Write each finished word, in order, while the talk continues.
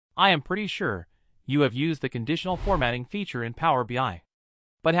I am pretty sure you have used the conditional formatting feature in Power BI.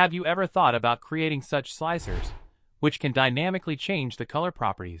 But have you ever thought about creating such slicers, which can dynamically change the color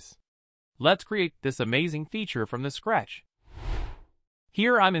properties? Let's create this amazing feature from the scratch.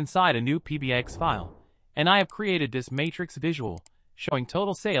 Here I'm inside a new PBX file, and I have created this matrix visual, showing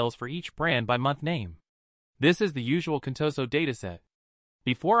total sales for each brand by month name. This is the usual Contoso dataset.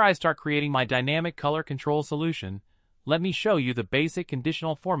 Before I start creating my dynamic color control solution, let me show you the basic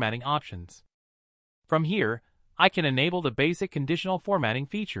conditional formatting options. From here, I can enable the basic conditional formatting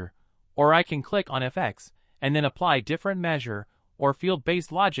feature, or I can click on FX and then apply different measure or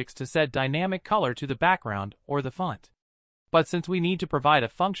field-based logics to set dynamic color to the background or the font. But since we need to provide a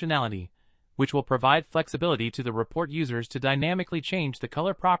functionality which will provide flexibility to the report users to dynamically change the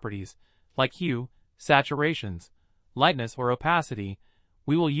color properties like hue, saturations, lightness, or opacity,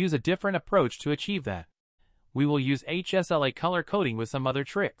 we will use a different approach to achieve that. We will use HSLA color coding with some other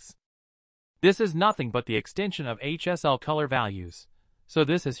tricks. This is nothing but the extension of HSL color values. So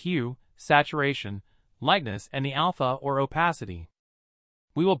this is hue, saturation, lightness, and the alpha or opacity.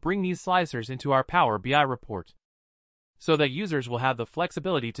 We will bring these slicers into our Power BI report, so that users will have the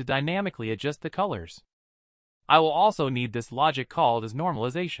flexibility to dynamically adjust the colors. I will also need this logic called as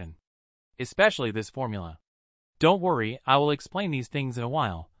normalization, especially this formula. Don't worry, I will explain these things in a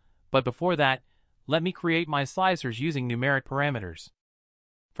while, but before that, let me create my slicers using numeric parameters.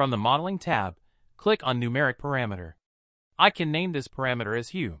 From the Modeling tab, click on Numeric Parameter. I can name this parameter as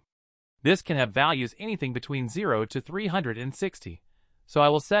hue. This can have values anything between 0 to 360, so I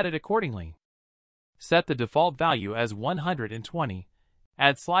will set it accordingly. Set the default value as 120,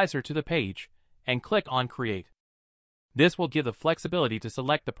 add slicer to the page, and click on Create. This will give the flexibility to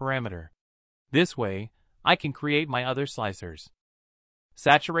select the parameter. This way, I can create my other slicers.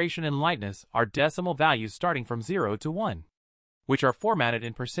 Saturation and lightness are decimal values starting from 0 to 1, which are formatted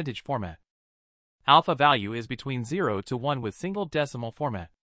in percentage format. Alpha value is between 0 to 1 with single decimal format.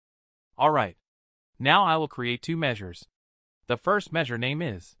 Alright, now I will create two measures. The first measure name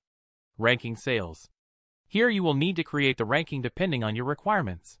is Ranking Sales. Here you will need to create the ranking depending on your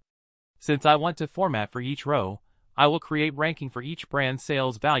requirements. Since I want to format for each row, I will create ranking for each brand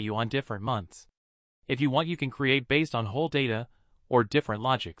sales value on different months. If you want, you can create based on whole data or different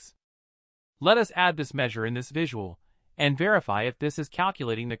logics. Let us add this measure in this visual and verify if this is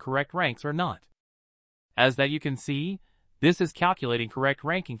calculating the correct ranks or not. As that you can see, this is calculating correct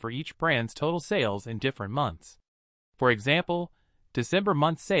ranking for each brand's total sales in different months. For example, December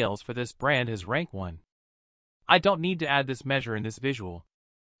month sales for this brand is rank 1. I don't need to add this measure in this visual.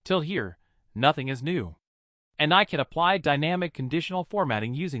 Till here, nothing is new. And I can apply dynamic conditional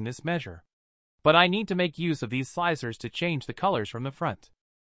formatting using this measure. But I need to make use of these slicers to change the colors from the front.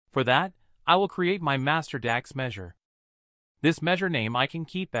 For that, I will create my master DAX measure. This measure name I can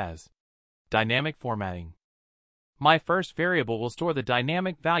keep as Dynamic Formatting. My first variable will store the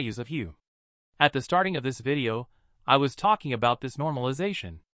dynamic values of hue. At the starting of this video, I was talking about this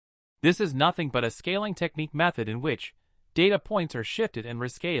normalization. This is nothing but a scaling technique method in which data points are shifted and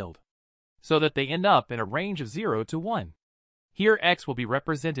rescaled, so that they end up in a range of 0 to 1. Here X will be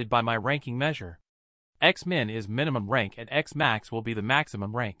represented by my ranking measure. X min is minimum rank and X max will be the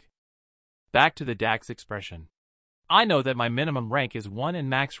maximum rank. Back to the DAX expression. I know that my minimum rank is 1 and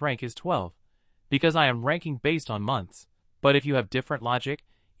max rank is 12, because I am ranking based on months, but if you have different logic,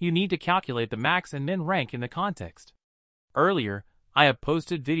 you need to calculate the max and min rank in the context. Earlier, I have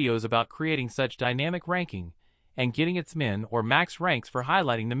posted videos about creating such dynamic ranking and getting its min or max ranks for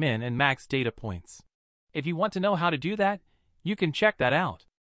highlighting the min and max data points. If you want to know how to do that, you can check that out.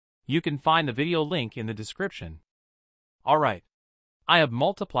 You can find the video link in the description. Alright, I have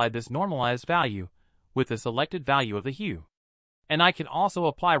multiplied this normalized value with the selected value of the hue. And I can also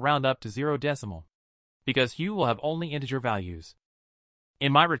apply round up to 0 decimal, because hue will have only integer values.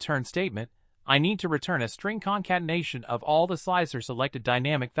 In my return statement, I need to return a string concatenation of all the slicer selected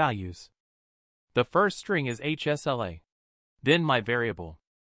dynamic values. The first string is HSLA, then my variable,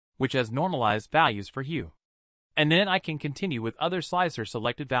 which has normalized values for hue. And then I can continue with other slicer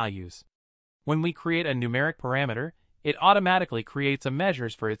selected values. When we create a numeric parameter, it automatically creates a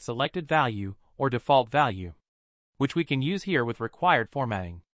measures for its selected value or default value, which we can use here with required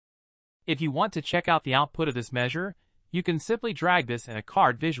formatting. If you want to check out the output of this measure, you can simply drag this in a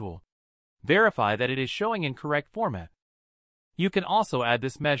card visual. Verify that it is showing in correct format. You can also add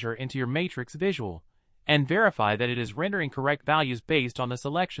this measure into your matrix visual and verify that it is rendering correct values based on the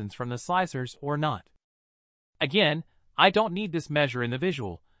selections from the slicers or not. Again, I don't need this measure in the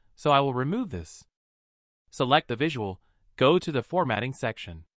visual, so I will remove this. Select the visual, go to the Formatting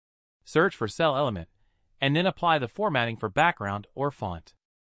section, search for cell element, and then apply the formatting for background or font.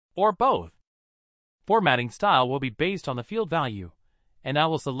 or both. Formatting style will be based on the field value, and I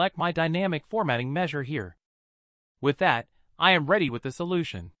will select my dynamic formatting measure here. With that, I am ready with the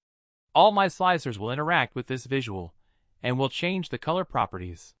solution. All my slicers will interact with this visual, and will change the color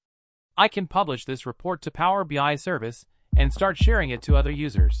properties. I can publish this report to Power BI service and start sharing it to other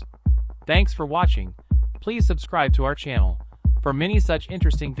users. Thanks for watching. Please subscribe to our channel for many such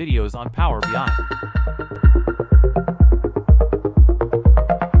interesting videos on Power BI.